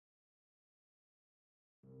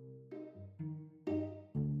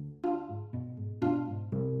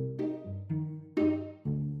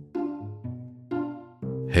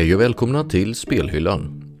Hej och välkomna till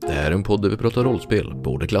Spelhyllan. Det här är en podd där vi pratar rollspel,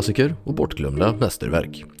 både klassiker och bortglömda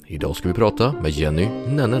mästerverk. Idag ska vi prata med Jenny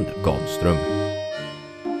Nennen Ganström.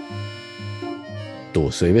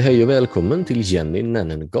 Då säger vi hej och välkommen till Jenny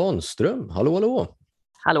Nennen Ganström. Hallå, hallå!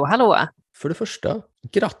 Hallå, hallå! För det första,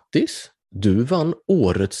 grattis! Du vann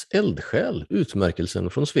Årets eldsjäl, utmärkelsen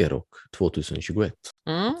från Sverok 2021.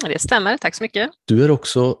 Det stämmer, tack så mycket. Du är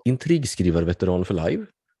också intrigskrivarveteran för live,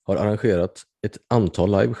 har arrangerat ett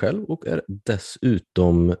antal live själv och är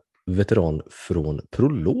dessutom veteran från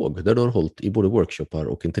Prolog, där du har hållit i både workshoppar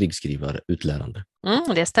och intrigskrivarutlärande.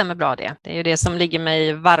 Det stämmer bra det. Det är ju det som ligger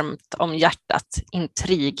mig varmt om hjärtat,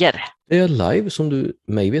 intriger. Det är live som du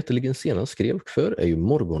mig veterligen senast skrev för är ju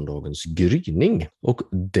morgondagens gryning, och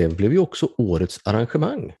det blev ju också årets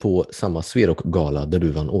arrangemang på samma Sverok-gala där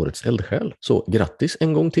du vann Årets eldsjäl. Så grattis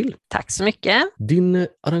en gång till! Tack så mycket! Din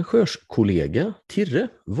arrangörskollega Tirre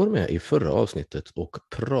var med i förra avsnittet och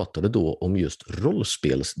pratade då om just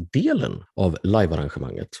rollspelsdelen av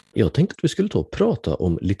livearrangemanget. Jag tänkte att vi skulle ta och prata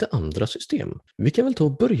om lite andra system. Vi kan väl ta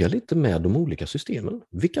och börja lite med de olika systemen.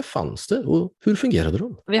 Vilka fanns det och hur fungerade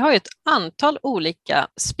de? Vi har ju ett antal olika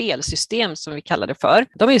spelsystem som vi kallar det för.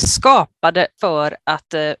 De är skapade för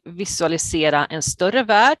att visualisera en större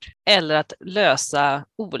värld eller att lösa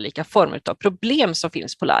olika former av problem som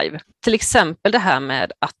finns på live. Till exempel det här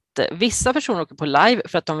med att vissa personer åker på live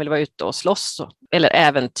för att de vill vara ute och slåss eller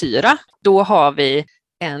äventyra. Då har vi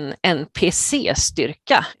en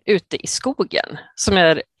NPC-styrka ute i skogen som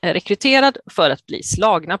är rekryterad för att bli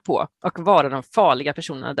slagna på och vara de farliga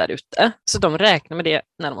personerna där ute. Så de räknar med det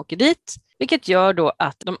när de åker dit, vilket gör då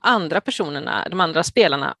att de andra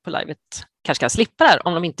spelarna på livet kanske kan slippa där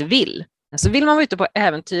om de inte vill. Så vill man vara ute på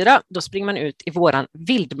äventyra, då springer man ut i våran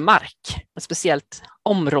vildmark, ett speciellt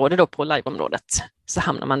område då på liveområdet. Så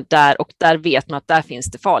hamnar man där och där vet man att där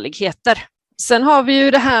finns det farligheter. Sen har vi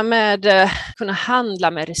ju det här med att kunna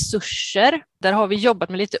handla med resurser. Där har vi jobbat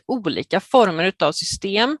med lite olika former av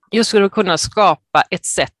system. Just för att kunna skapa ett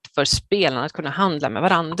sätt för spelarna att kunna handla med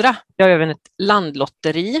varandra. Vi har även ett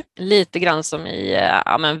landlotteri, lite grann som i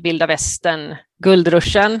Vilda Västern,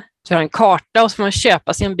 Guldruschen. Så vi har en karta och så får man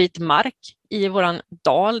köpa sig en bit mark i våran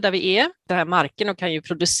dal där vi är. Den här marken kan ju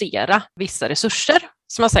producera vissa resurser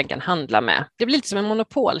som man sen kan handla med. Det blir lite som en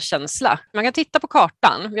monopolkänsla. Man kan titta på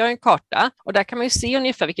kartan. Vi har en karta och där kan man ju se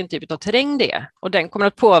ungefär vilken typ av terräng det är. Och den kommer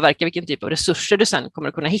att påverka vilken typ av resurser du sen kommer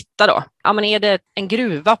att kunna hitta då. Ja, men är det en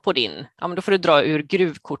gruva på din? Ja, men då får du dra ur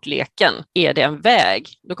gruvkortleken. Är det en väg?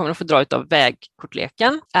 Då kommer du få dra ut av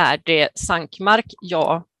vägkortleken. Är det sankmark?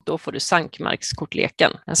 Ja, då får du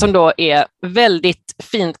sankmarkskortleken. Som då är väldigt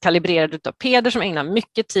fint kalibrerad utav Peder som ägnar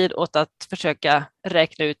mycket tid åt att försöka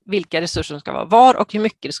räkna ut vilka resurser som ska vara var och hur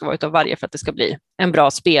mycket det ska vara utav varje för att det ska bli en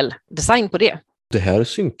bra speldesign på det. Det här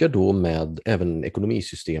synkar då med även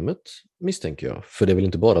ekonomisystemet, misstänker jag. För det är väl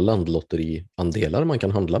inte bara landlotteriandelar man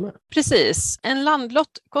kan handla med? Precis. En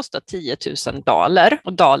landlott kostar 10 000 daler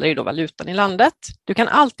och daler är då valutan i landet. Du kan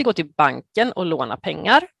alltid gå till banken och låna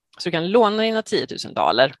pengar. Så du kan låna dina 10 000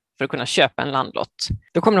 daler för att kunna köpa en landlott.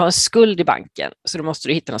 Då kommer du ha en skuld i banken, så då måste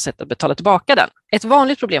du hitta något sätt att betala tillbaka den. Ett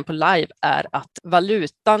vanligt problem på live är att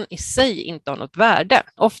valutan i sig inte har något värde.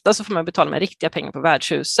 Ofta så får man betala med riktiga pengar på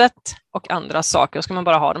värdshuset och andra saker. Då ska man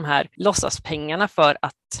bara ha de här låtsaspengarna för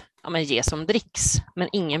att ge som dricks. Men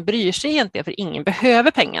ingen bryr sig egentligen, för ingen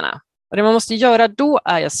behöver pengarna. Och det man måste göra då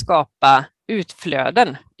är att skapa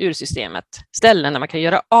utflöden ur systemet. Ställen där man kan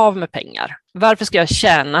göra av med pengar. Varför ska jag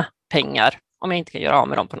tjäna pengar om jag inte kan göra av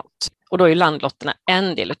med dem på något? Och då är landlotterna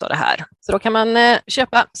en del av det här. Så då kan man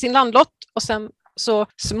köpa sin landlott och sen så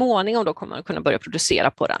småningom då kommer man kunna börja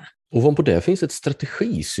producera på den. Och på det finns ett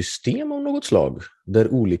strategisystem av något slag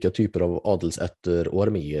där olika typer av adelsätter och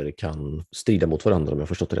arméer kan strida mot varandra, om jag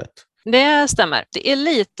förstått det rätt. Det stämmer. Det är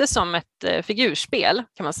lite som ett figurspel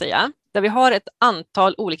kan man säga. Där vi har ett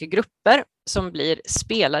antal olika grupper som blir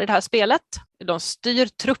spelare i det här spelet. De styr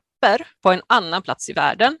trupper på en annan plats i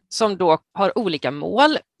världen som då har olika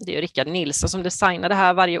mål. Det är Rickard Nilsson som designar det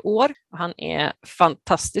här varje år. Och han är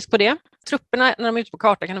fantastisk på det. Trupperna, när de är ute på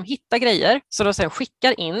kartan, kan de hitta grejer som de sedan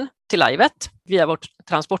skickar in till livet via vårt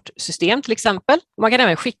transportsystem till exempel. Och man kan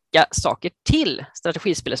även skicka saker till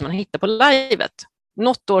strategispelet som man hittar på livet.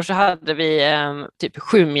 Något år så hade vi typ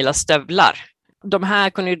 7-mila stövlar. De här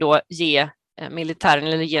kunde ju då ge militären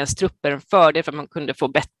eller ge ens trupper en fördel för att man kunde få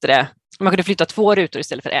bättre, man kunde flytta 2 rutor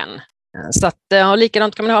istället för en. Så att, och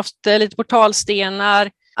likadant kan man ha haft lite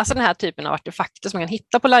portalstenar, alltså den här typen av artefakter som man kan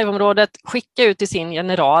hitta på liveområdet, skicka ut till sin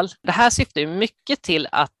general. Det här syftar ju mycket till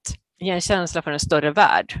att ge en känsla för en större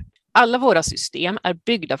värld. Alla våra system är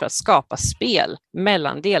byggda för att skapa spel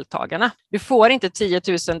mellan deltagarna. Du får inte 10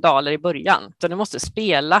 000 dollar i början, utan du måste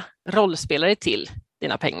spela rollspelare till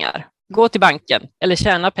dina pengar. Gå till banken eller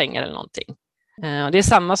tjäna pengar eller någonting. Det är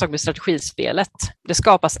samma sak med strategispelet. Det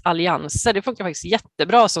skapas allianser. Det funkar faktiskt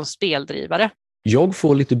jättebra som speldrivare. Jag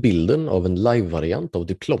får lite bilden av en live-variant av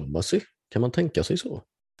Diplomacy. Kan man tänka sig så?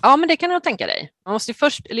 Ja, men det kan du tänka dig. Man måste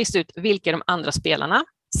först lista ut vilka är de andra spelarna.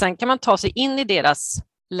 Sen kan man ta sig in i deras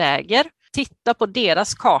läger, titta på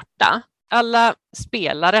deras karta. Alla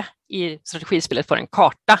spelare i strategispelet får en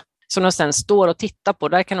karta som de sen står och tittar på.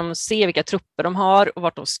 Där kan de se vilka trupper de har och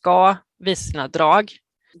vart de ska, visa sina drag.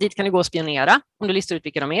 Dit kan du gå och spionera om du listar ut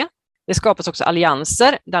vilka de är. Det skapas också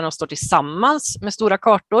allianser där de står tillsammans med stora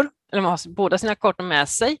kartor. Eller man har båda sina kartor med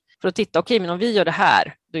sig för att titta, okej, men om vi gör det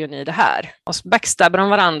här, då gör ni det här. Och så backstabbar de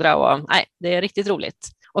varandra och det är riktigt roligt.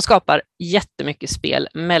 Och skapar jättemycket spel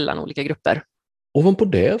mellan olika grupper. Ovanpå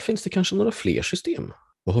det finns det kanske några fler system.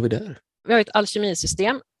 Vad har vi där? Vi har ett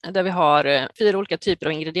alkemisystem där vi har 4 olika typer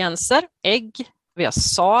av ingredienser. Ägg, vi har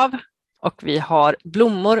sav och vi har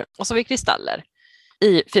blommor och så har vi kristaller.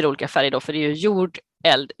 I 4 olika färger då, för det är ju jord,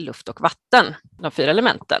 eld, luft och vatten, de 4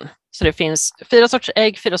 elementen. Så det finns 4 sorters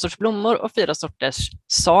ägg, 4 sorters blommor och 4 sorters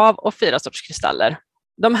sav och 4 sorters kristaller.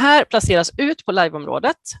 De här placeras ut på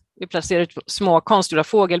liveområdet. Vi placerar ut små konstgjorda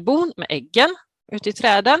fågelbon med äggen ute i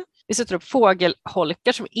träden. Vi sätter upp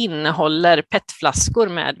fågelholkar som innehåller petflaskor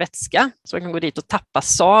med vätska. Så man kan gå dit och tappa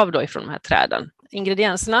sav då ifrån de här träden.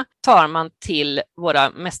 Ingredienserna tar man till våra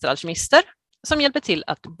mästeralkemister som hjälper till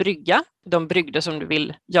att brygga de brygder som du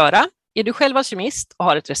vill göra. Är du själv alkemist och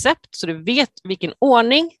har ett recept så du vet vilken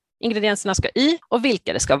ordning ingredienserna ska i och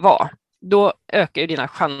vilka det ska vara, då ökar ju dina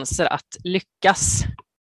chanser att lyckas.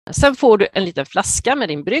 Sen får du en liten flaska med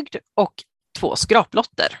din brygd och 2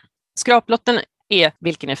 skraplotter. Skraplotten är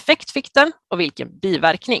vilken effekt fick den och vilken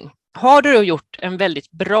biverkning. Har du då gjort en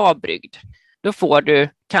väldigt bra brygd, då får du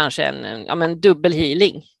kanske en dubbel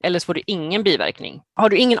healing, eller så får du ingen biverkning. Har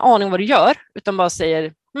du ingen aning vad du gör, utan bara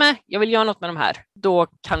säger, nej, jag vill göra något med de här, då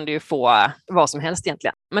kan du få vad som helst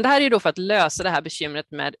egentligen. Men det här är ju då för att lösa det här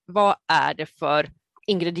bekymret med vad är det för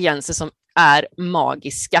ingredienser som är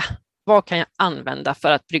magiska? Vad kan jag använda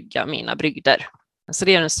för att brygga mina brygder? Så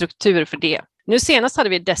det är en struktur för det. Nu senast hade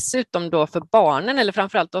vi dessutom då för barnen, eller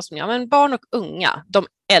framförallt oss, barn och unga, de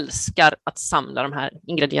älskar att samla de här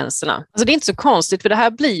ingredienserna. Alltså det är inte så konstigt, för det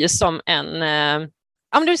här blir som det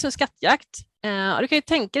är som en skattjakt. Du kan ju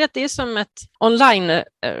tänka dig att det är som ett online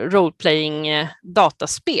roleplaying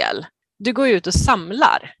dataspel. Du går ut och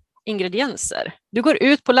samlar ingredienser. Du går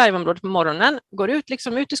ut på liveområdet på morgonen, går ut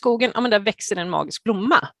ut i skogen, där växer en magisk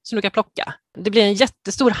blomma som du kan plocka. Det blir en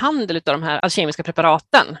jättestor handel av de här alkemiska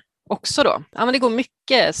preparaten också då. Det går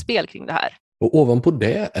mycket spel kring det här. Och ovanpå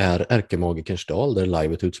det är ärkemagikerns dal, där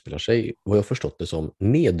livet utspelar sig, vad jag förstått det som,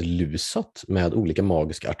 nedlusat med olika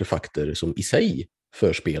magiska artefakter som i sig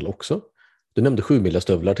för spel också. Du nämnde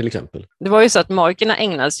 7-milastövlar till exempel. Det var ju så att magikerna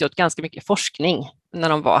ägnade sig åt ganska mycket forskning när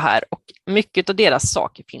de var här, och mycket av deras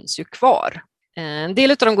saker finns ju kvar. En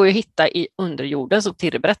del av dem går ju att hitta i underjorden, som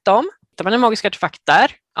Tirre berättade om. Tar man en magisk artefakt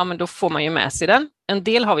där, men då får man ju med sig den. En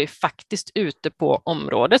del har vi faktiskt ute på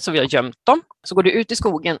området, så vi har gömt dem. Så går du ut i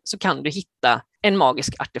skogen så kan du hitta en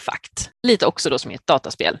magisk artefakt. Lite också då som i ett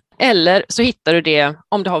dataspel. Eller så hittar du det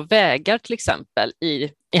om du har vägar till exempel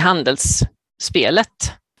i handelsspelet.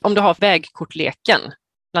 Om du har vägkortleken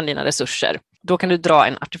bland dina resurser, då kan du dra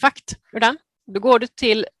en artefakt ur den. Då går du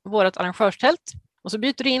till vårt arrangörstält och så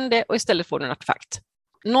byter du in det och istället får du en artefakt.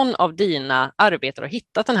 Någon av dina arbetare har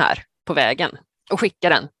hittat den här på vägen och skickar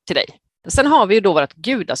den till dig. Sen har vi ju då vårt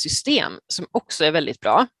gudasystem som också är väldigt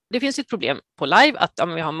bra. Det finns ett problem på live att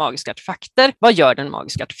vi har magiska artefakter. Vad gör den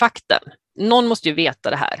magiska artefakten? Någon måste ju veta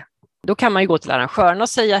det här. Då kan man ju gå till arrangören och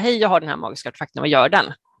säga, hej, jag har den här magiska artefakten, vad gör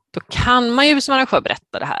den? Då kan man ju som arrangör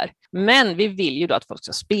berätta det här. Men vi vill ju då att folk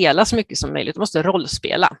ska spela så mycket som möjligt. De måste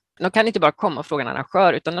rollspela. De kan inte bara komma och fråga en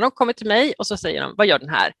arrangör, utan när de kommer till mig och så säger de, vad gör den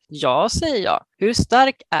här? Ja, säger jag. Hur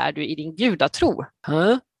stark är du i din gudatro?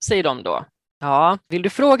 Säger de då. Ja, vill du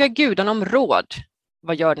fråga gudarna om råd?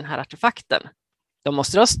 Vad gör den här artefakten? Då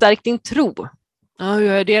måste du ha stärkt din tro. Ja,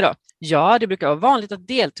 hur är det då? Ja, det brukar vara vanligt att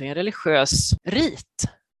delta i en religiös rit.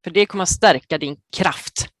 För det kommer att stärka din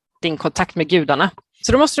kraft, din kontakt med gudarna.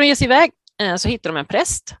 Så då måste de ge sig iväg. Så hittar de en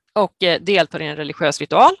präst och deltar i en religiös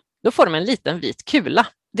ritual. Då får de en liten vit kula.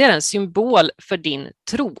 Det är en symbol för din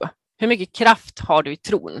tro. Hur mycket kraft har du i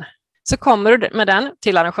tron? Så kommer du med den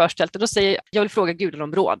till arrangörstältet och säger, jag vill fråga gudarna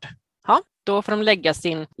om råd. Ja, då får de lägga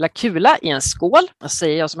sin lilla kula i en skål och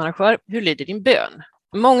säger jag som arrangör, hur lyder din bön?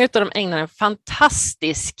 Många av dem ägnar en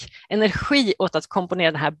fantastisk energi åt att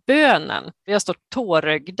komponera den här bönen. Vi har stått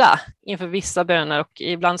tårögda inför vissa böner och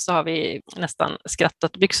ibland så har vi nästan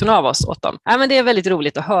skrattat byxorna av oss åt dem. Men det är väldigt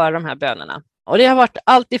roligt att höra de här bönerna. Och det har varit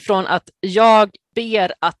allt ifrån att jag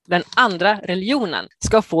ber att den andra religionen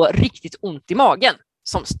ska få riktigt ont i magen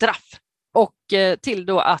som straff och till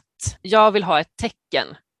då att jag vill ha ett tecken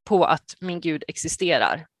på att min Gud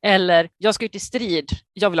existerar. Eller jag ska ut i strid,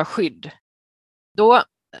 jag vill ha skydd. Då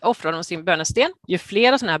offrar de sin bönesten. Ju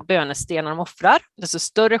fler sådana här bönestenar de offrar, desto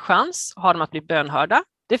större chans har de att bli bönhörda.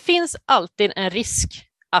 Det finns alltid en risk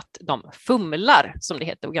att de fumlar, som det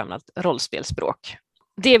heter på gammalt rollspelspråk.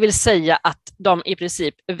 Det vill säga att de i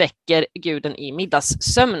princip väcker guden i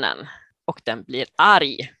middagssömnen och den blir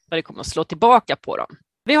arg när det kommer att slå tillbaka på dem.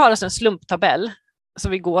 Vi har alltså en slumptabell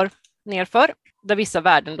som vi går nerför, där vissa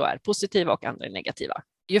värden då är positiva och andra är negativa.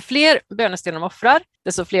 Ju fler bönestenar de offrar,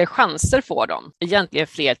 desto fler chanser får de. Egentligen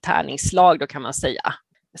fler tärningsslag då kan man säga.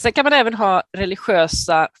 Sen kan man även ha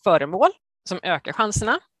religiösa föremål som ökar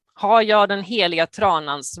chanserna. Har jag den heliga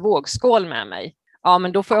tranans vågskål med mig, ja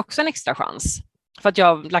men då får jag också en extra chans. För att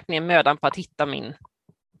jag har lagt ner mödan på att hitta min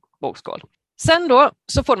vågskål. Sen då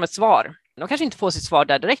så får de ett svar. De kanske inte får sitt svar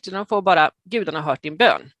där direkt, utan de får bara gudarna har hört din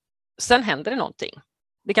bön. Sen händer det någonting.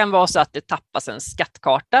 Det kan vara så att det tappas en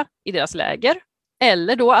skattkarta i deras läger.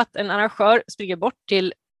 Eller då att en arrangör springer bort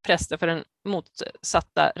till prästen för den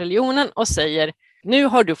motsatta religionen och säger nu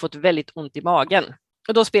har du fått väldigt ont i magen.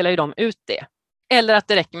 Och då spelar ju de ut det. Eller att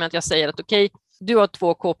det räcker med att jag säger att okej, du har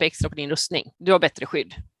 2 KP extra på din rustning. Du har bättre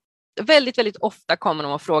skydd. Väldigt, väldigt ofta kommer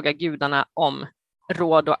de att fråga gudarna om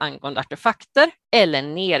råd och angående artefakter eller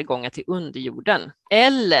nedgångar till underjorden.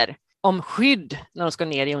 Eller om skydd när de ska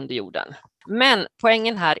ner i underjorden. Men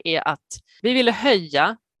poängen här är att vi vill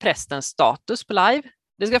höja prästens status på live.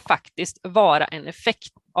 Det ska faktiskt vara en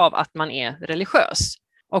effekt av att man är religiös.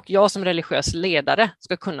 Och jag som religiös ledare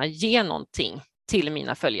ska kunna ge någonting till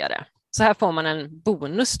mina följare. Så här får man en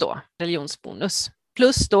bonus då, religionsbonus.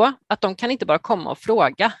 Plus då att de kan inte bara komma och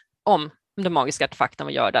fråga om den magiska artefakten,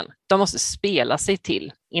 vad gör den? De måste spela sig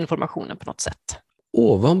till informationen på något sätt.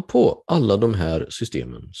 Ovanpå alla de här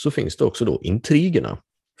systemen så finns det också då intrigerna.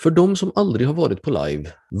 För de som aldrig har varit på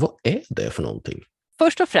live, vad är det för någonting?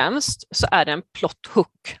 Först och främst så är det en plot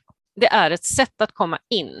hook. Det är ett sätt att komma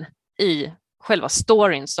in i själva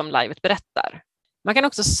storyn som livet berättar. Man kan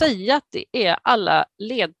också säga att det är alla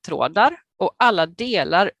ledtrådar och alla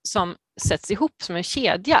delar som sätts ihop som en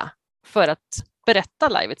kedja för att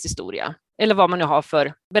berätta livets historia. Eller vad man nu har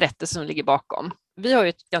för berättelse som ligger bakom. Vi har ju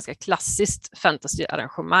ett ganska klassiskt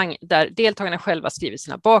fantasy-arrangemang där deltagarna själva skriver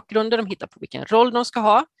sina bakgrunder, de hittar på vilken roll de ska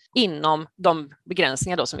ha inom de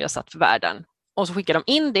begränsningar då som vi har satt för världen. Och så skickar de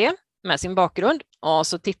in det med sin bakgrund och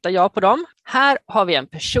så tittar jag på dem. Här har vi en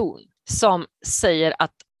person som säger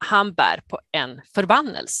att han bär på en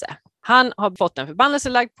förbannelse. Han har fått en förbannelse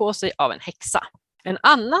lagd på sig av en häxa. En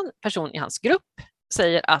annan person i hans grupp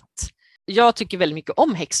säger att jag tycker väldigt mycket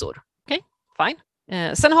om häxor. Okej, fine.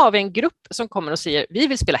 Sen har vi en grupp som kommer och säger vi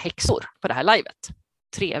vill spela häxor på det här livet.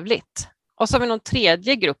 Trevligt. Och så har vi någon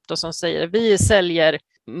tredje grupp då som säger vi säljer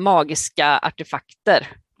magiska artefakter.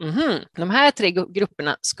 De här 3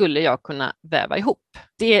 grupperna skulle jag kunna väva ihop.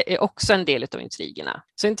 Det är också en del av intrigerna.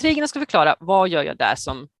 Så intrigerna ska förklara vad gör jag där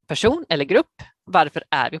som person eller grupp? Varför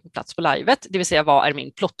är vi på plats på livet? Det vill säga vad är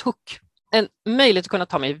min plot hook? En möjlighet att kunna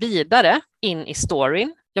ta mig vidare in i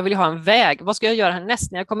storyn. Jag vill ju ha en väg. Vad ska jag göra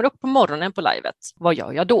härnäst när jag kommer upp på morgonen på livet? Vad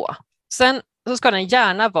gör jag då? Sen så ska den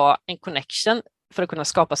gärna vara en connection för att kunna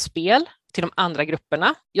skapa spel till de andra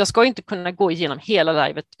grupperna. Jag ska inte kunna gå igenom hela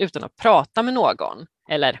livet utan att prata med någon.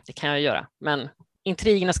 Eller det kan jag göra, men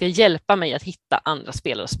intrigerna ska hjälpa mig att hitta andra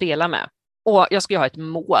spelare att spela med. Och jag ska ju ha ett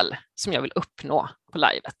mål som jag vill uppnå på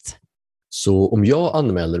livet. Så om jag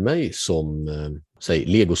anmäler mig som säg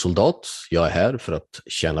legosoldat, jag är här för att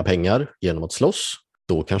tjäna pengar genom att slåss,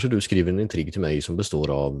 då kanske du skriver en intrig till mig som består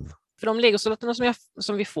av... För de legosoldaterna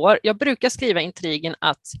som vi får, jag brukar skriva intrigen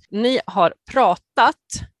att ni har pratat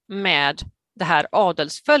med det här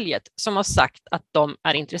adelsföljet som har sagt att de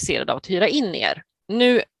är intresserade av att hyra in er.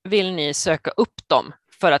 Nu vill ni söka upp dem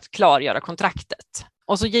för att klargöra kontraktet.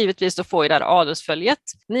 Och så givetvis då får ju det här adelsföljet.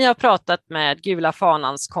 Ni har pratat med Gula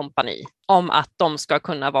Fanans kompani om att de ska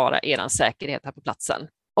kunna vara er säkerhet här på platsen.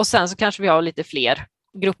 Och sen så kanske vi har lite fler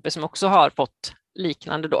grupper som också har fått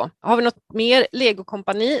liknande då. Har vi något mer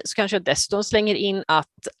Lego-kompani så kanske Deston slänger in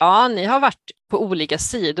att ja, ni har varit på olika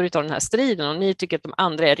sidor av den här striden och ni tycker att de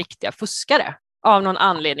andra är riktiga fuskare av någon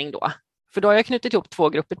anledning då. För då har jag knutit ihop 2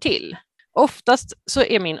 grupper till. Oftast så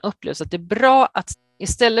är min upplevelse att det är bra att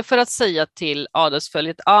istället för att säga till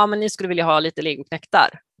adelsföljet men ni skulle vilja ha lite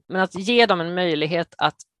legoknäktar. Men att ge dem en möjlighet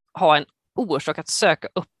att ha en orsak att söka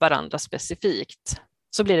upp varandra specifikt,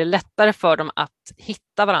 så blir det lättare för dem att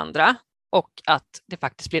hitta varandra och att det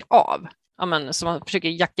faktiskt blir av. Ja, men, så man försöker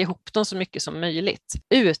jacka ihop dem så mycket som möjligt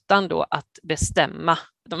utan då att bestämma.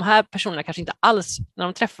 De här personerna kanske inte alls, när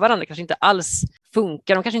de träffar varandra, kanske inte alls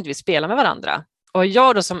funkar. De kanske inte vill spela med varandra. Och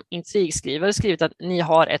jag då som intrigskrivare skrivit att ni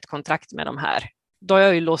har ett kontrakt med de här. Då har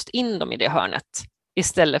jag ju låst in dem i det hörnet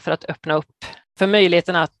istället för att öppna upp för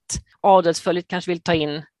möjligheten att adelsföljet kanske vill ta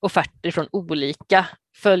in offerter från olika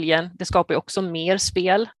följen. Det skapar ju också mer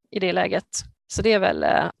spel i det läget. Så det är väl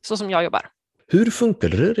så som jag jobbar. Hur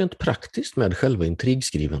funkade det rent praktiskt med själva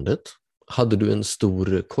intrigskrivandet? Hade du en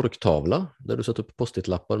stor korktavla där du satt upp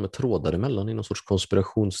post-it-lappar med trådar emellan i någon sorts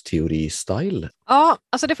konspirationsteori-style? Ja,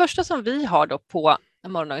 alltså det första som vi har då på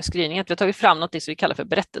morgondagens skrivning är att vi har tagit fram något som vi kallar för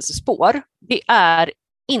berättelsespår. Det är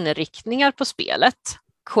inriktningar på spelet,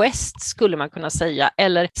 quest skulle man kunna säga,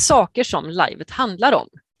 eller saker som livet handlar om.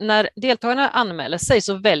 När deltagarna anmäler sig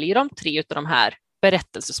så väljer de 3 av de här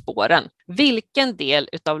berättelsespåren. Vilken del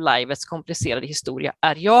av livets komplicerade historia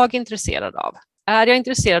är jag intresserad av? Är jag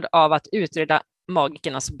intresserad av att utreda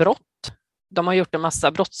magikernas brott? De har gjort en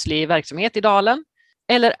massa brottslig verksamhet i dalen.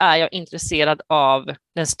 Eller är jag intresserad av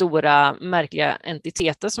den stora märkliga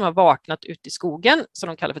entiteten som har vaknat ute i skogen, som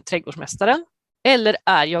de kallar för trädgårdsmästaren? Eller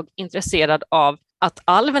är jag intresserad av att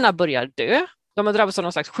alverna börjar dö? De har drabbats av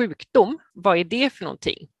någon slags sjukdom. Vad är det för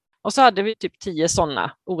någonting? Och så hade vi typ 10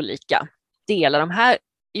 sådana olika delar. De här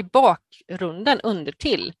i bakgrunden under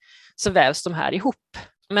till så vävs de här ihop.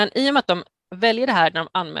 Men i och med att de väljer det här när de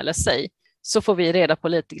anmäler sig så får vi reda på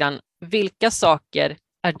lite grann vilka saker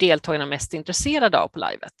är deltagarna mest intresserade av på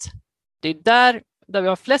livet. Det är där vi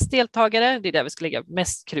har flest deltagare, det är där vi ska lägga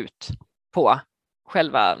mest krut på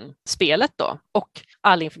själva spelet då och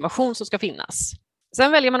all information som ska finnas.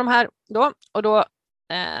 Sen väljer man de här då och då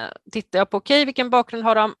tittar jag på vilken bakgrund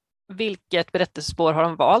har de, vilket berättelsespår har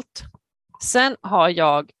de valt. Sen har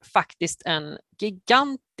jag faktiskt en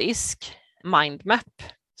gigantisk mindmap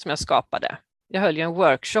som jag skapade. Jag höll ju en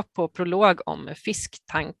workshop på Prolog om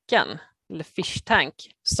fisktanken, eller fish tank,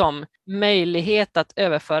 som möjlighet att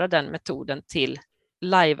överföra den metoden till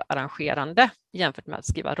live-arrangerande jämfört med att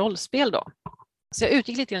skriva rollspel då. Så jag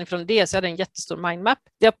utgick lite grann från det, så jag hade en jättestor mindmap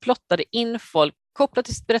där jag plottade in folk kopplat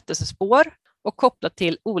till berättelsespår och kopplat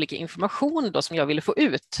till olika information då som jag ville få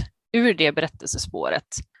ut ur det berättelsespåret.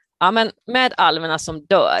 Ja, men med alverna som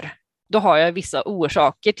dör, då har jag vissa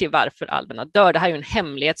orsaker till varför alverna dör. Det här är ju en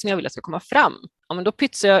hemlighet som jag vill att ska komma fram. Ja, men då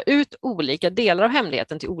pytsar jag ut olika delar av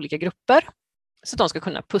hemligheten till olika grupper så att de ska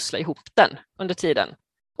kunna pussla ihop den under tiden.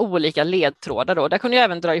 Olika ledtrådar då. Där kunde jag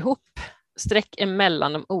även dra ihop streck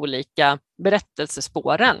emellan de olika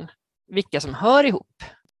berättelsespåren, vilka som hör ihop.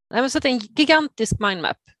 Så det är en gigantisk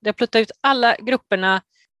mindmap där jag pluttar ut alla grupperna,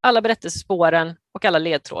 alla berättelsespåren och alla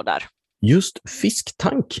ledtrådar. Just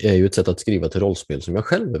fisktank är ju ett sätt att skriva till rollspel som jag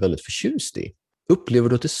själv är väldigt förtjust i. Upplever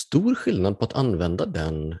du att det är stor skillnad på att använda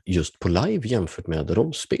den just på live jämfört med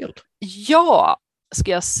rollspel? Ja,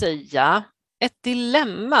 ska jag säga. Ett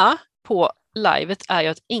dilemma på livet är ju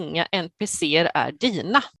att inga NPCer är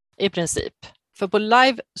dina i princip. För på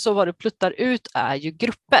live så vad du pluttar ut är ju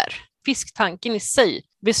grupper. Fisktanken i sig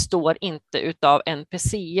består inte utav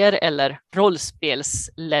NPCer eller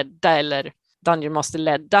rollspelsledda eller Dungeon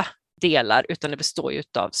Master-ledda delar, utan det består ju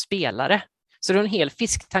av spelare. Så det är en hel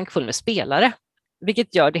fisktank full med spelare,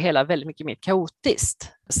 vilket gör det hela väldigt mycket mer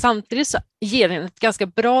kaotiskt. Samtidigt så ger den ett ganska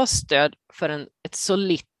bra stöd för ett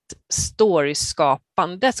solitt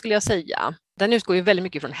storyskapande, skulle jag säga. Den utgår ju väldigt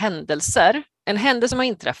mycket från händelser. En händelse som har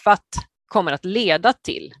inträffat kommer att leda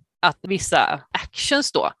till att vissa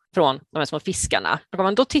actions då från de här små fiskarna. Om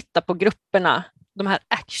man då tittar på grupperna, de här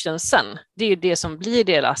actionsen, det är ju det som blir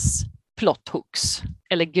deras plot hooks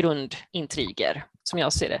eller grundintriger som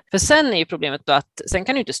jag ser det. För sen är ju problemet då att sen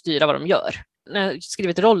kan du inte styra vad de gör. När jag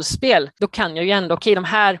skriver ett rollspel, då kan jag ju ändå, de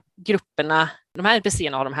här grupperna, de här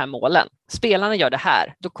NPCerna har de här målen. Spelarna gör det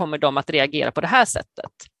här, då kommer de att reagera på det här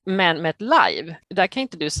sättet. Men med ett live, där kan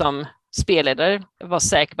inte du som spelledare vara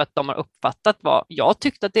säker på att de har uppfattat vad jag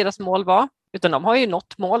tyckte att deras mål var. Utan de har ju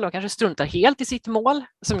något mål, de kanske struntar helt i sitt mål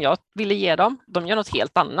som jag ville ge dem. De gör något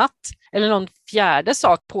helt annat. Eller någon fjärde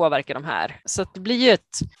sak påverkar de här. Så att det blir ju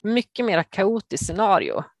ett mycket mer kaotiskt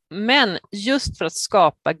scenario. Men just för att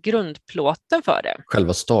skapa grundplåten för det.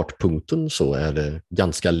 Själva startpunkten så är det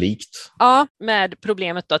ganska likt. Ja, med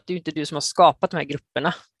problemet då att det är inte du som har skapat de här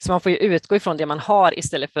grupperna. Så man får ju utgå ifrån det man har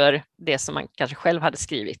istället för det som man kanske själv hade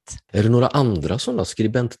skrivit. Är det några andra sådana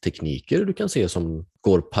skribenttekniker du kan se som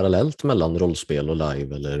går parallellt mellan rollspel och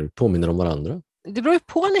live eller påminner om varandra? Det beror ju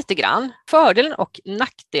på lite grann. Fördelen och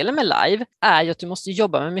nackdelen med live är ju att du måste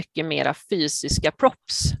jobba med mycket mera fysiska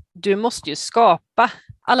props. Du måste ju skapa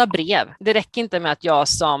alla brev. Det räcker inte med att jag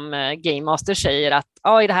som Game Master säger att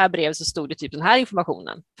i det här brevet så stod det typ den här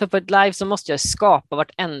informationen. För på ett live så måste jag skapa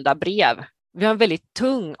vartenda brev. Vi har en väldigt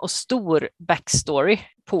tung och stor backstory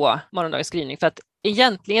på morgondagens skrivning, för att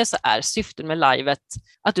egentligen så är syftet med livet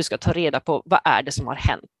att du ska ta reda på vad är det som har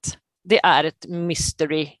hänt. Det är ett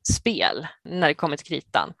mystery-spel när det kommer till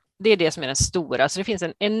kritan. Det är det som är den stora. Så det finns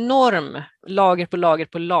en enorm lager på lager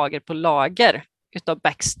på lager på lager utav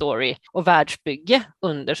backstory och världsbygge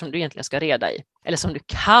under som du egentligen ska reda i. Eller som du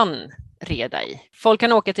kan reda i. Folk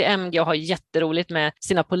kan åka till MG och ha jätteroligt med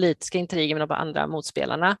sina politiska intriger med de andra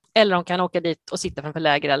motspelarna. Eller de kan åka dit och sitta framför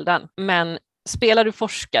lägerelden. Men spelar du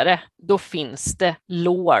forskare, då finns det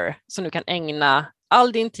lore som du kan ägna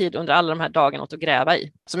all din tid under alla de här dagarna åt att gräva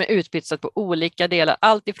i. Som är utpytsat på olika delar.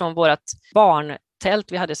 Allt ifrån vårt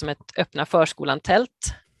barntält vi hade som ett öppna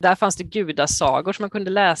förskolan-tält. Där fanns det gudasagor som man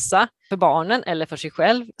kunde läsa för barnen eller för sig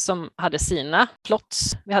själv som hade sina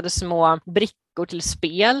plots. Vi hade små brickor till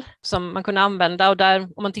spel som man kunde använda, och där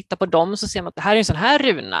om man tittar på dem så ser man att det här är en sån här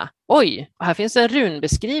runa. Oj, och här finns en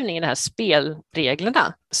runbeskrivning i de här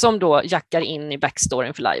spelreglerna som då jackar in i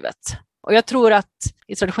backstoryn för livet. Och jag tror att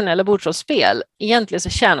i traditionella bordsrollspel egentligen så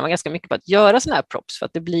tjänar man ganska mycket på att göra sådana här props för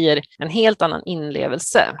att det blir en helt annan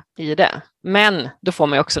inlevelse i det. Men då får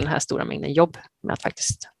man ju också den här stora mängden jobb med att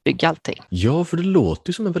faktiskt bygga allting. Ja, för det låter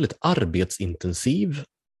ju som en väldigt arbetsintensiv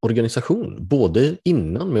organisation. Både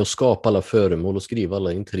innan med att skapa alla föremål och skriva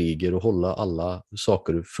alla intriger och hålla alla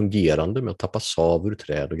saker fungerande med att tappa sav ur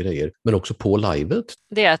träd och grejer. Men också på livet.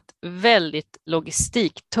 Det är ett väldigt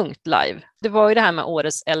logistiktungt live. Det var ju det här med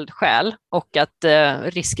årets eldsjäl och att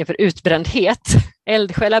risken för utbrändhet.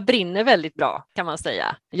 Eldsjälar brinner väldigt bra kan man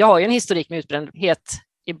säga. Jag har ju en historik med utbrändhet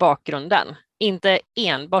i bakgrunden. Inte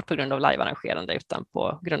enbart på grund av livearrangerande utan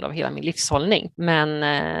på grund av hela min livshållning. Men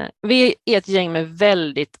vi är ett gäng med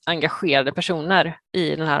väldigt engagerade personer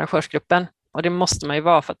i den här arrangörsgruppen. Och det måste man ju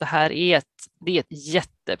vara för att det här är ett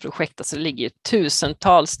jätteprojekt. Alltså det ligger ju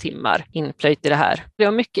tusentals timmar inplöjt i det här.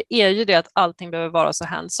 Och mycket är ju det att allting behöver vara så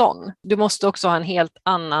hands-on. Du måste också ha en helt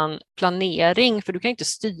annan planering för du kan inte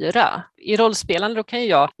styra. I rollspelande då kan ju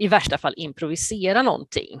jag i värsta fall improvisera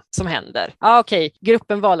någonting som händer. Okej,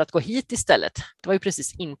 gruppen valde att gå hit istället. Det var ju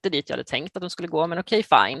precis inte dit jag hade tänkt att de skulle gå, men okej,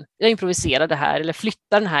 fine. Jag improviserar det här eller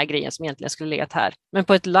flyttar den här grejen som egentligen skulle legat här. Men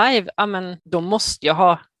på ett live, då måste jag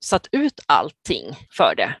ha satt ut allting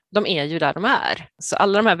för det. De är ju där de är. Så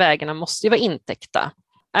alla de här vägarna måste ju vara intäckta.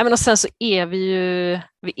 Och sen så är vi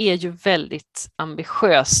är ju väldigt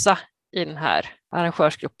ambitiösa i den här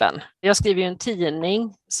arrangörsgruppen. Jag skriver ju en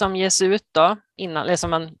tidning som ges ut då innan, eller som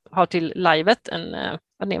man har till livet,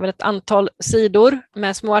 det är väl ett antal sidor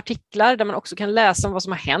med små artiklar där man också kan läsa om vad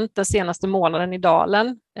som har hänt den senaste månaden i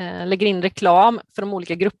dalen. Lägger in reklam för de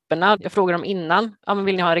olika grupperna. Jag frågar dem innan,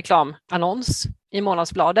 vill ni ha en reklamannons i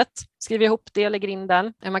månadsbladet? Skriver ihop det, lägger in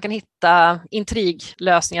den. Man kan hitta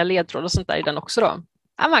intriglösningar, ledtrådar och sånt där i den också då.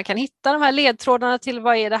 Man kan hitta de här ledtrådarna till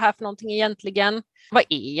vad är det här för någonting egentligen? Vad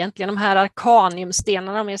är egentligen de här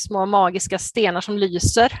arkaniumstenarna med små magiska stenar som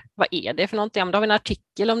lyser? Vad är det för någonting? Då har vi en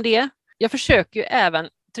artikel om det. Jag försöker ju även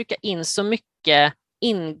trycka in så mycket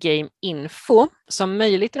in-game info som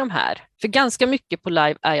möjligt i de här. För ganska mycket på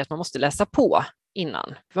live är ju att man måste läsa på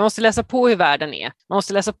innan. Man måste läsa på hur världen är. Man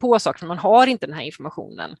måste läsa på saker för man har inte den här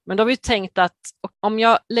informationen. Men då har vi tänkt att om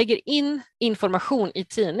jag lägger in information i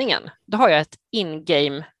tidningen, då har jag ett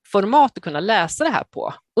in-game-format att kunna läsa det här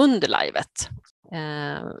på under livet.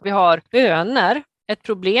 Vi har böner. Ett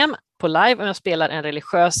problem på live om jag spelar en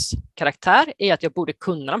religiös karaktär är att jag borde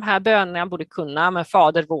kunna de här bönerna, jag borde kunna med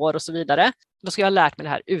Fader vår och så vidare. Då ska jag ha lärt mig det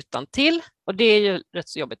här utantill och det är ju rätt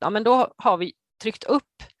så jobbigt. Men då har vi tryckt upp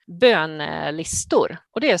bönlistor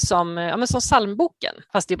och det är som psalmboken,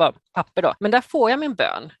 fast det är bara papper då. Men där får jag min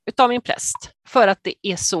bön utav min präst för att det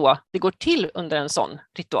är så det går till under en sån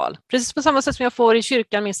ritual. Precis på samma sätt som jag får i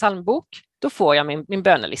kyrkan min psalmbok, då får jag min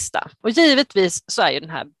bönelista. Och givetvis så är ju den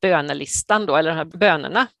här bönelistan då, eller de här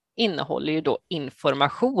bönerna, innehåller ju då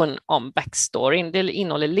information om backstoryn. Det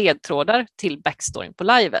innehåller ledtrådar till backstoryn på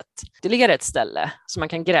livet. Det ligger ett ställe som man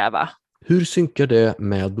kan gräva. Hur synkar det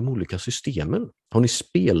med de olika systemen? Har ni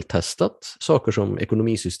speltestat saker som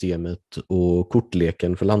ekonomisystemet och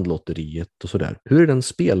kortleken för landlotteriet och sådär? Hur är den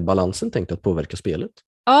spelbalansen tänkt att påverka spelet?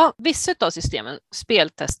 Ja, vissa av systemen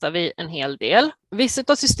speltestar vi en hel del. Vissa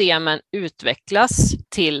av systemen utvecklas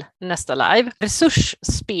till nästa live.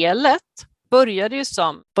 Resursspelet började ju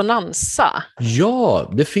som Bonanza.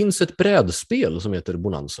 Ja, det finns ett brädspel som heter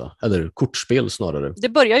Bonanza, eller kortspel snarare. Det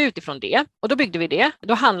börjar ju utifrån det, och då byggde vi det.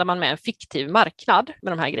 Då handlar man med en fiktiv marknad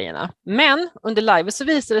med de här grejerna. Men under live så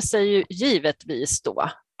visade det sig ju givetvis då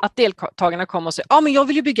att deltagarna kom och sa, men jag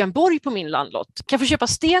vill ju bygga en borg på min landlott. Kan jag få köpa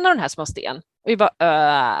sten av den här som har sten? Och vi bara,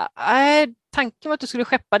 tanken var att du skulle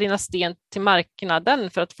skeppa dina sten till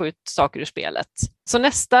marknaden för att få ut saker ur spelet. Så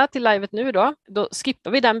nästa till livet nu då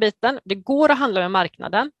skippar vi den biten. Det går att handla med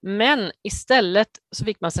marknaden, men istället så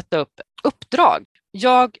fick man sätta upp uppdrag.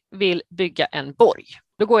 Jag vill bygga en borg.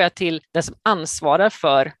 Då går jag till den som ansvarar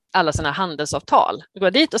för alla sådana handelsavtal. Då går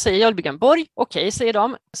jag dit och säger jag vill bygga en borg. Okej, säger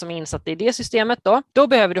de som är insatta i det systemet då. Då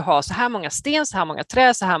behöver du ha så här många sten, så här många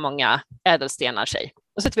trä, så här många ädelstenar.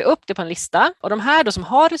 Då sätter vi upp det på en lista, och de här då som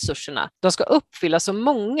har resurserna, de ska uppfylla så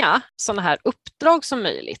många sådana här uppdrag som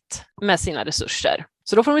möjligt med sina resurser.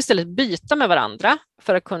 Så då får de istället byta med varandra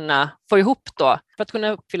för att kunna få ihop då, för att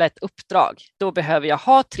kunna uppfylla ett uppdrag. Då behöver jag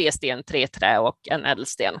ha 3 sten, 3 trä och en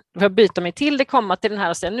ädelsten. Då får jag byta mig till det, komma till den här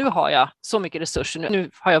och säga nu har jag så mycket resurser,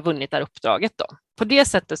 nu har jag vunnit det här uppdraget då. På det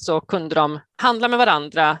sättet så kunde de handla med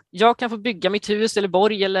varandra. Jag kan få bygga mitt hus eller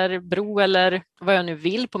borg eller bro eller vad jag nu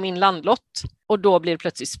vill på min landlott, och då blir det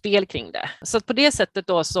plötsligt spel kring det. Så på det sättet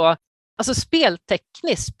då så, alltså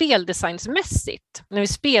speltekniskt, speldesignsmässigt, när vi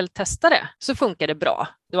speltestade så funkar det bra.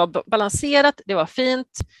 Det var balanserat, det var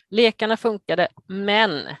fint, lekarna funkade,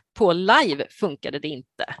 men på live funkade det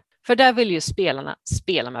inte. För där vill ju spelarna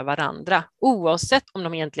spela med varandra, oavsett om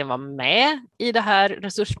de egentligen var med i det här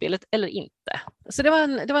resursspelet eller inte. Så det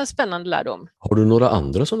var en spännande lärdom. Har du några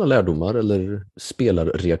andra sådana lärdomar eller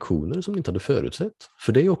spelarreaktioner som ni inte hade förutsett?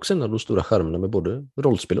 För det är ju också en av de stora skärmarna med både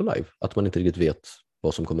rollspel och live, att man inte riktigt vet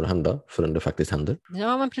vad som kommer att hända förrän det faktiskt händer.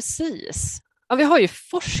 Ja, men precis. Ja, vi har ju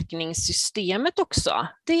forskningssystemet också.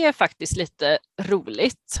 Det är faktiskt lite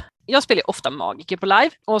roligt. Jag spelar ofta magiker på live,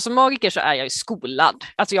 och som magiker så är jag ju skolad.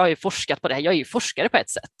 Alltså jag har ju forskat på det här, jag är ju forskare på ett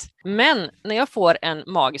sätt. Men när jag får en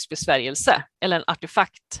magisk besvärjelse eller en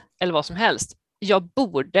artefakt eller vad som helst, jag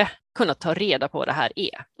borde kunna ta reda på vad det här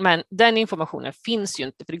är. Men den informationen finns ju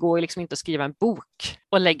inte, för det går ju liksom inte att skriva en bok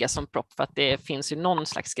och lägga som prop för att det finns ju någon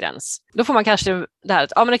slags gräns. Då får man kanske det här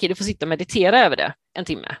att, men okej, du får sitta och meditera över det en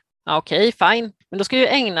timme. Ja, okej, fine. Men då ska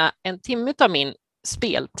jag ägna en timme av min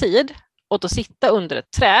speltid åt att sitta under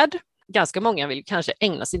ett träd. Ganska många vill kanske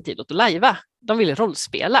ägna sin tid åt att lajva. De vill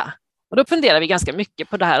rollspela. Och då funderar vi ganska mycket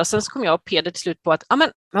på det här. Och sen så kom jag och Peder till slut på att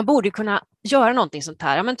man borde kunna göra någonting sånt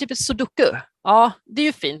här. Typ ett sudoku. Ja, det är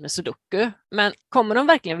ju fint med sudoku. Men kommer de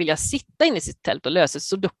verkligen vilja sitta in i sitt tält och lösa ett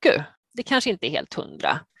sudoku? Det kanske inte är helt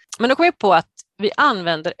 100. Men då kom jag på att vi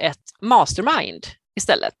använder ett mastermind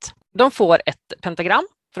istället. De får ett pentagram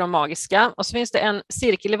för de magiska, och så finns det en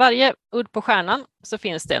cirkel i varje udd på stjärnan, så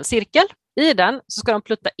finns det en cirkel. I den så ska de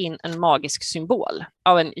plutta in en magisk symbol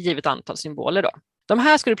av en givet antal symboler då. De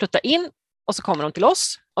här ska du plutta in, och så kommer de till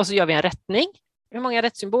oss, och så gör vi en rättning. Hur många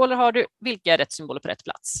rätt symboler har du? Vilka är rätt symboler på rätt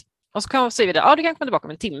plats? Och så säger vi det, du kan komma tillbaka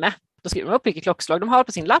om en timme. Då skriver de upp vilket klockslag de har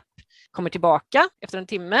på sin lapp, kommer tillbaka efter en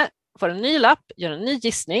timme, får en ny lapp, gör en ny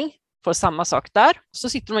gissning, får samma sak där. Så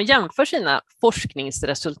sitter de och jämför sina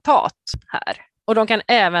forskningsresultat här. Och de kan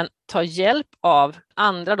även ta hjälp av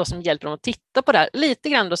andra då som hjälper dem att titta på det här. Lite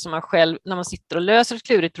grann då som man själv, när man sitter och löser ett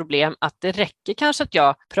klurigt problem, att det räcker kanske att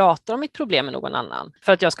jag pratar om mitt problem med någon annan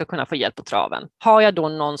för att jag ska kunna få hjälp på traven. Har jag då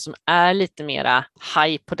någon som är lite mera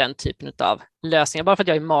high på den typen av lösningar, bara för att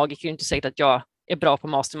jag är magiker är det inte säkert att jag är bra på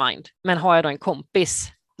mastermind. Men har jag då en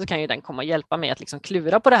kompis så kan ju den komma och hjälpa mig att liksom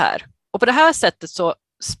klura på det här. Och på det här sättet så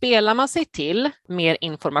spelar man sig till mer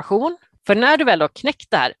information. För när du väl har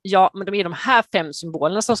knäckt det här, men de är de här 5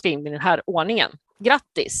 symbolerna som ska in i den här ordningen.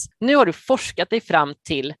 Grattis! Nu har du forskat dig fram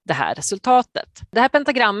till det här resultatet. Det här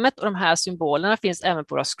pentagrammet och de här symbolerna finns även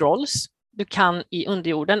på våra scrolls. Du kan i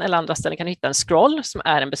underjorden eller andra ställen kan du hitta en scroll som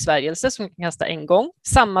är en besvärjelse som du kan kasta en gång.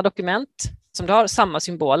 Samma dokument som du har, samma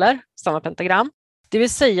symboler, samma pentagram. Det vill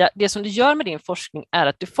säga, det som du gör med din forskning är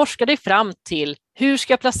att du forskar dig fram till hur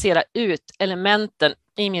ska jag placera ut elementen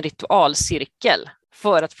i min ritualcirkel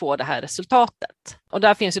för att få det här resultatet. Och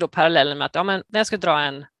där finns ju då paralleller med att när jag ska dra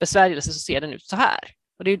en besvärjelse så ser den ut så här.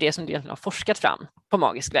 Och det är ju det som du egentligen har forskat fram på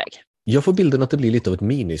magisk väg. Jag får bilden att det blir lite av ett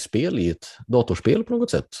minispel i ett datorspel på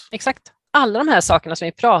något sätt. Exakt. Alla de här sakerna som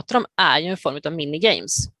vi pratar om är ju en form av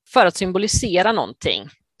minigames för att symbolisera någonting.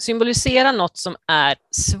 Symbolisera något som är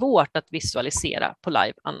svårt att visualisera på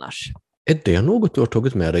live annars. Är det något du har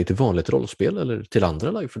tagit med dig till vanligt rollspel eller till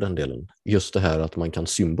andra live för den delen? Just det här att man kan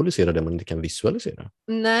symbolisera det man inte kan visualisera.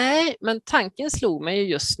 Nej, men tanken slog mig ju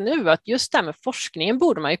just nu att just det här med forskningen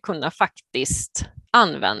borde man ju kunna faktiskt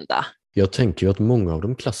använda. Jag tänker ju att många av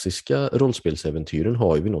de klassiska rollspelsäventyren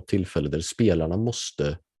har ju vid något tillfälle där spelarna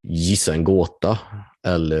måste gissa en gåta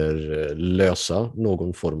eller lösa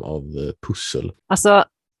någon form av pussel. Alltså,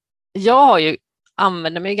 jag har ju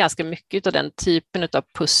använder mig ganska mycket av den typen av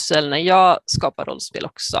pussel när jag skapar rollspel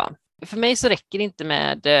också. För mig så räcker det inte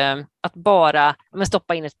med att bara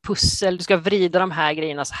stoppa in ett pussel. Du ska vrida de här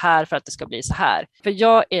grejerna så här för att det ska bli så här. För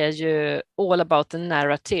jag är ju all about the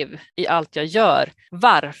narrative i allt jag gör.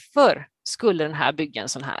 Varför skulle den här bygga en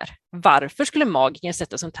sån här? Varför skulle magikern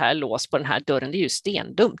sätta sånt här lås på den här dörren? Det är ju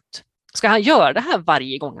stendumt. Ska han göra det här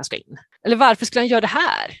varje gång han ska in? Eller varför skulle han göra det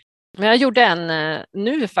här? Men jag gjorde en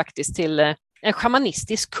nu faktiskt till en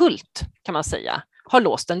shamanistisk kult, kan man säga. Har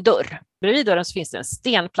låst en dörr. Bredvid dörren så finns det en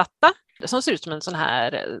stenplatta som ser ut som en sån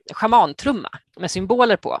här shamantrumma med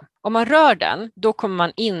symboler på. Om man rör den, då kommer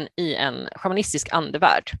man in i en shamanistisk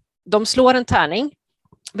andevärld. De slår en tärning.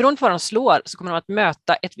 Beroende på vad de slår så kommer de att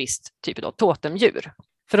möta ett visst typ av totemdjur.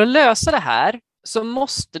 För att lösa det här så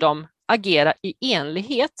måste de agera i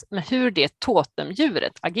enlighet med hur det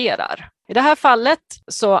totemdjuret agerar. I det här fallet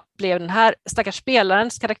så blev den här stackars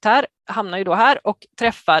spelarens karaktär hamnar ju då här och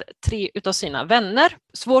träffar 3 utav sina vänner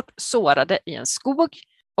svårt sårade i en skog,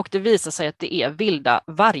 och det visar sig att det är vilda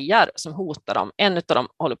vargar som hotar dem. En av dem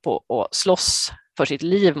håller på att slåss för sitt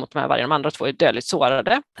liv mot de här vargarna, de andra 2 är dödligt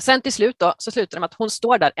sårade. Sen till slut då så slutar det med att hon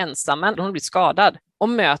står där ensam, hon blir skadad och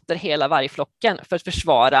möter hela vargflocken för att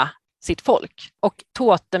försvara sitt folk. Och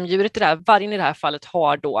totemdjuret vargen i det här fallet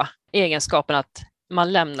har då egenskapen att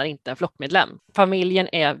man lämnar inte en flockmedlem. Familjen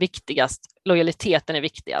är viktigast, lojaliteten är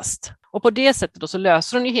viktigast. Och på det sättet då så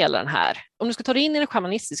löser hon ju hela den här. Om du ska ta dig in i den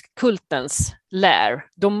shamanistiska kultens lair,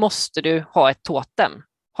 då måste du ha ett totem.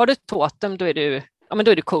 Har du ett totem, då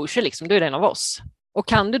är du kosher liksom, då är du en av oss. Och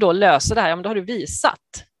kan du då lösa det här, då har du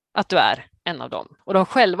visat att du är en av dem. Och de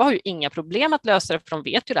själva har ju inga problem att lösa det, för de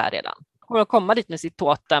vet ju det här redan. Och de kommer dit med sitt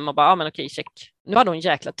totem och bara, men okej, check. Nu hade hon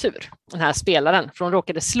jäkla tur, den här spelaren. För hon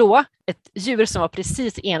råkade slå ett djur som var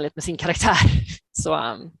precis enligt med sin karaktär. Så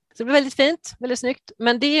det blev väldigt fint, väldigt snyggt.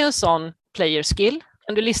 Men det är en sån player skill.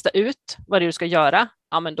 Om du listar ut vad det är du ska göra,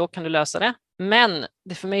 men då kan du lösa det. Men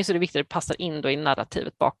för mig så är det viktigt att det passar in då i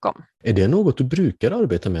narrativet bakom. Är det något du brukar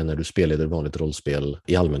arbeta med när du spelar vanligt rollspel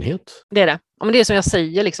i allmänhet? Det är det. Men det är som jag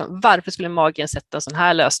säger, liksom, varför skulle magien sätta en sån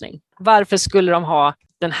här lösning? Varför skulle de ha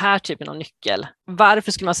den här typen av nyckel?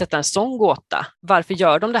 Varför skulle man sätta en sån gåta? Varför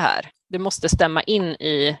gör de det här? Det måste stämma in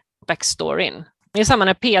i backstoryn. I samband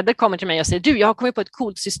när Peder kommer till mig och säger, jag har kommit på ett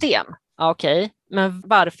coolt system. Ja, okej. Men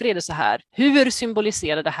varför är det så här? Hur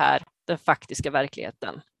symboliserar det här den faktiska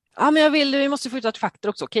verkligheten? Ja, men vi måste få ut artefakter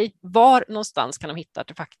också. Okej, var någonstans kan de hitta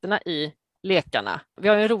artefakterna i lekarna? Vi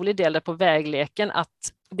har en rolig del där på vägleken att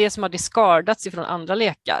det som har discardats ifrån andra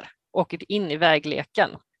lekar åker in i vägleken.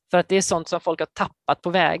 För att det är sånt som folk har tappat på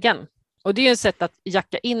vägen. Och det är ett sätt att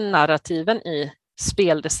jacka in narrativen i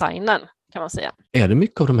speldesignen, kan man säga. Är det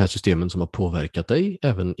mycket av de här systemen som har påverkat dig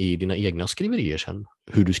även i dina egna skriverier sen?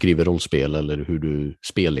 Hur du skriver rollspel eller hur du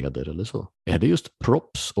spelleder eller så? Är det just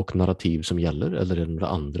props och narrativ som gäller, eller är det några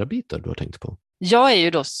andra bitar du har tänkt på? Jag är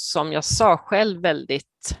ju då, som jag sa själv,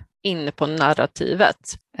 väldigt inne på narrativet.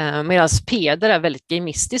 Medan Peder är väldigt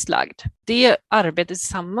gamistiskt lagd. Det arbetet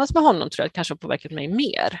tillsammans med honom tror jag kanske har påverkat mig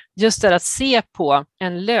mer. Just det att se på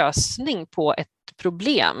en lösning på ett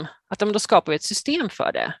problem. Att då skapar vi ett system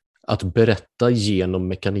för det. Att berätta genom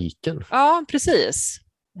mekaniken. Ja, precis.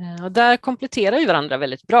 Och där kompletterar ju varandra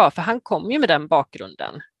väldigt bra, för han kommer ju med den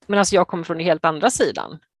bakgrunden. Medan jag kommer från den helt andra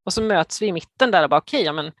sidan. Och så möts vi i mitten där och bara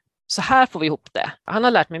okej, men så här får vi ihop det. Han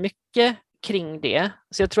har lärt mig mycket kring det.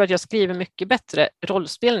 Så jag tror att jag skriver mycket bättre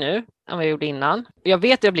rollspel nu än vad jag gjorde innan. Jag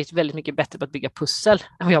vet att jag har blivit väldigt mycket bättre på att bygga pussel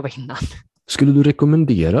än vad jag var innan. Skulle du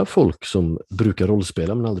rekommendera folk som brukar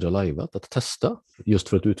rollspela men aldrig har liveat att testa just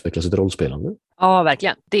för att utveckla sitt rollspelande? Ja,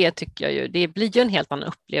 verkligen. Det tycker jag ju. Det blir ju en helt annan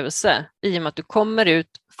upplevelse i och med att du kommer ut,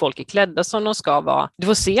 folk är klädda som de ska vara. Du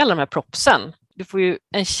får se alla de här propsen. Du får ju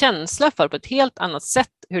en känsla för på ett helt annat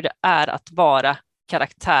sätt hur det är att vara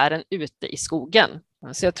karaktären ute i skogen.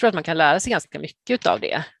 Så jag tror att man kan lära sig ganska mycket av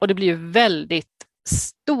det. Och det blir ju väldigt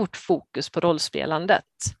stort fokus på rollspelandet.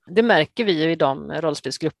 Det märker vi ju i de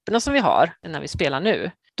rollspelsgrupperna som vi har när vi spelar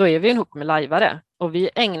nu. Då är vi ihop med lajvare. Och vi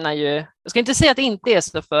ägnar ju, jag ska inte säga att det inte är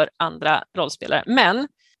så för andra rollspelare, men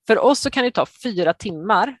för oss så kan det ta 4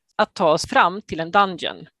 timmar att ta oss fram till en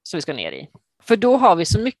dungeon som vi ska ner i. För då har vi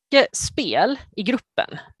så mycket spel i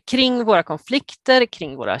gruppen kring våra konflikter,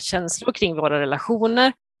 kring våra känslor, kring våra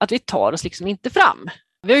relationer, att vi tar oss liksom inte fram.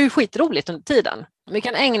 Vi har ju skitroligt under tiden. Vi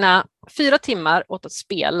kan ägna 4 timmar åt att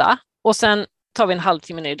spela och sen tar vi en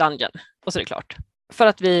halvtimme ner i dungeon och så är det klart. För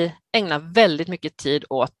att vi ägnar väldigt mycket tid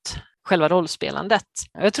åt själva rollspelandet.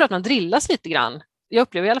 Jag tror att man drillas lite grann. Jag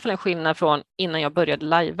upplever i alla fall en skillnad från innan jag började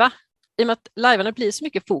lajva. I och med att lajvarna blir så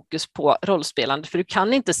mycket fokus på rollspelande, för du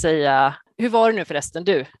kan inte säga, hur var det nu förresten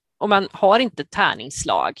du? Och man har inte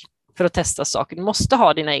tärningsslag för att testa saker. Du måste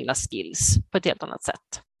ha dina egna skills på ett helt annat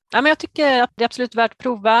sätt. Ja, men jag tycker att det är absolut värt att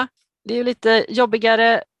prova. Det är ju lite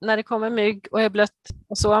jobbigare när det kommer mygg och är blött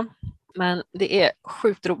och så. Men det är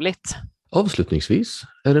sjukt roligt. Avslutningsvis,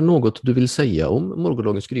 är det något du vill säga om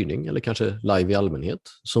morgondagens gryning eller kanske live i allmänhet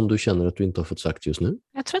som du känner att du inte har fått sagt just nu?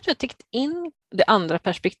 Jag tror att vi har täckt in det andra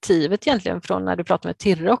perspektivet egentligen från när du pratade med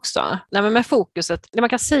Tirre också. Nej, men med fokuset, det man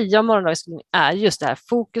kan säga om morgondagens gryning är just det här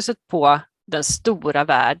fokuset på den stora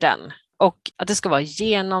världen. Och att det ska vara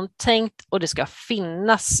genomtänkt och det ska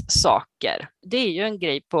finnas saker. Det är ju en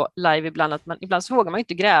grej på live ibland att ibland så vågar man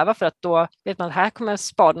inte gräva för att då vet man att här kommer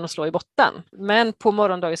spaden att slå i botten. Men på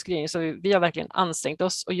morgondagens gryning så vi har verkligen ansträngt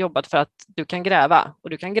oss och jobbat för att du kan gräva. Och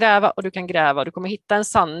du kan gräva och du kan gräva och du kommer hitta en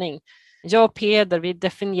sanning. Jag och Peder, vi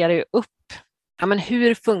definierar ju upp, ja, men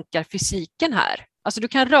hur funkar fysiken här? Alltså du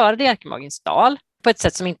kan röra dig i Erkemagens dal på ett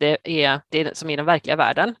sätt som inte är det som är den verkliga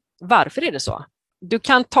världen. Varför är det så? Du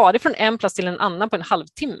kan ta det från en plats till en annan på en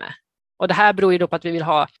halvtimme. Och det här beror ju då på att vi vill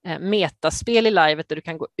ha metaspel i livet där du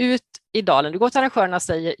kan gå ut i dalen. Du går till arrangörerna och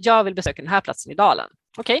säger, jag vill besöka den här platsen i dalen.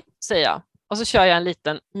 Okej, säger jag. Och så kör jag en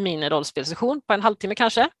liten mini-rollspelsession på en halvtimme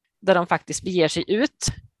kanske. Där de faktiskt beger sig ut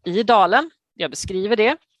i dalen. Jag beskriver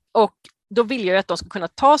det. Och då vill jag att de ska kunna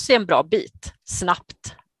ta sig en bra bit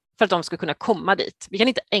snabbt. För att de ska kunna komma dit. Vi kan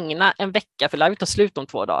inte ägna en vecka för live tar slut om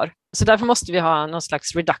 2 dagar. Så därför måste vi ha någon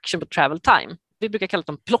slags reduction på travel time. Vi brukar kalla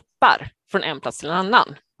dem ploppar från en plats till en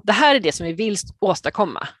annan. Det här är det som vi vill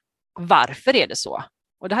åstadkomma. Varför är det så?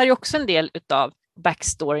 Och det här är också en del av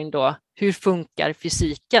backstoryn då. Hur funkar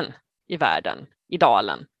fysiken i världen, i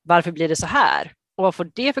dalen? Varför blir det så här? Och vad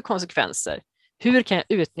får det för konsekvenser? Hur kan jag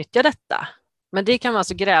utnyttja detta? Men det kan man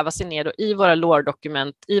alltså gräva sig ner då i våra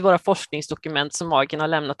lore-dokument, i våra forskningsdokument som Magiken har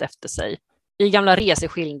lämnat efter sig. I gamla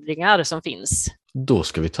reseskildringar som finns. Då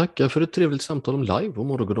ska vi tacka för ett trevligt samtal om live och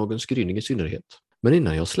morgondagens gryning i synnerhet. Men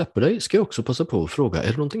innan jag släpper dig ska jag också passa på att fråga, är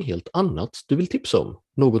det någonting helt annat du vill tipsa om?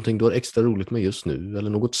 Någonting du har extra roligt med just nu eller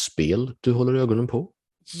något spel du håller ögonen på?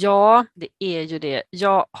 Ja, det är ju det.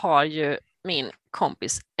 Jag har ju min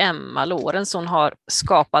kompis Emma Lorenz, hon har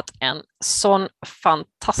skapat en sån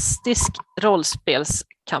fantastisk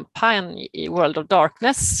rollspelskampanj i World of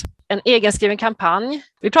Darkness. En egenskriven kampanj.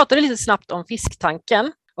 Vi pratade lite snabbt om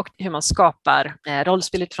fisktanken och hur man skapar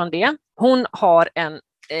rollspel utifrån det. Hon har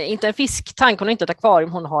inte en fisktank, hon har inte ett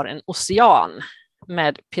akvarium, hon har en ocean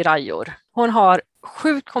med pirajor. Hon har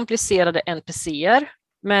sjukt komplicerade NPCer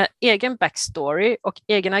med egen backstory och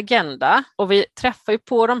egen agenda. Och vi träffar ju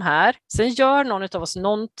på de här. Sen gör någon av oss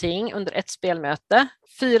någonting under ett spelmöte.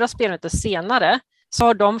 4 spelmöten senare så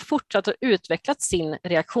har de fortsatt att utveckla sin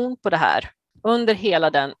reaktion på det här under hela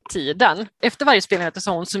den tiden. Efter varje spelmöte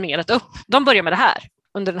så har hon summerat upp. De börjar med det här.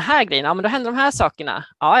 Under den här grejen, ja men då händer de här sakerna.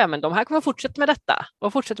 Ja men de här kommer att fortsätta med detta.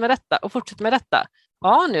 Och fortsätta med detta. Och fortsätta med detta.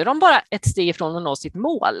 Ja, nu är de bara ett steg ifrån att nå sitt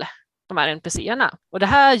mål. De här NPCerna. Och det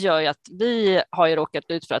här gör ju att vi har ju råkat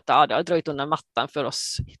ut för att det har dragit undan mattan för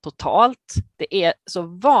oss totalt. Det är så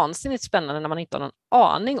vansinnigt spännande när man inte har någon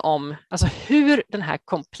aning om alltså hur den här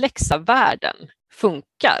komplexa världen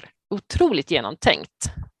funkar. Otroligt genomtänkt.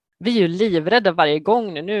 Vi är ju livrädda varje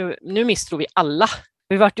gång nu misstror vi alla.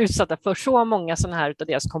 Vi har varit utsatta för så många sådana här av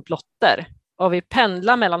deras komplotter. Och vi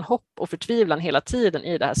pendlar mellan hopp och förtvivlan hela tiden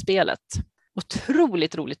i det här spelet.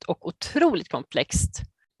 Otroligt roligt och otroligt komplext.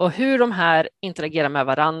 Och hur de här interagerar med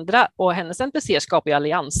varandra. Och hennes NPC skapar ju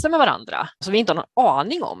allianser med varandra. Som vi inte har någon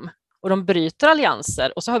aning om. Och de bryter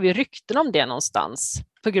allianser. Och så har vi rykten om det någonstans.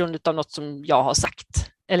 På grund av något som jag har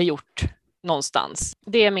sagt. Eller gjort någonstans.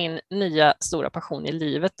 Det är min nya stora passion i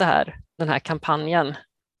livet den här kampanjen.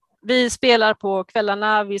 Vi spelar på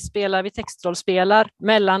kvällarna, vi textrollspelar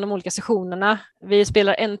mellan de olika sessionerna. Vi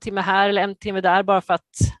spelar 1 timme här eller 1 timme där bara för att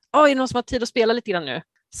är det någon som har tid att spela lite grann nu?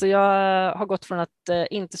 Så jag har gått från att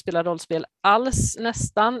inte spela rollspel alls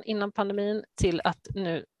nästan innan pandemin till att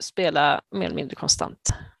nu spela mer eller mindre konstant.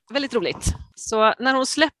 Väldigt roligt. Så när hon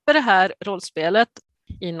släpper det här rollspelet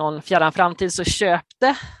i någon fjärran framtid så köp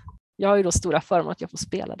det. Jag har ju då stora förmån att jag får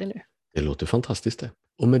spela det nu. Det låter fantastiskt det.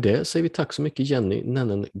 Och med det säger vi tack så mycket Jenny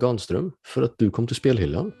Nennen Ganström för att du kom till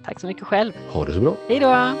Spelhyllan. Tack så mycket själv. Ha det så bra. Hej då.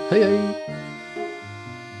 Hej hej.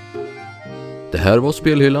 Det här var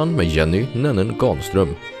Spelhyllan med Jenny Nennen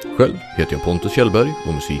Ganström. Själv heter jag Pontus Kjellberg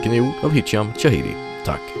och musiken är gjord av Hicham Chahidi.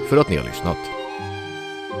 Tack för att ni har lyssnat.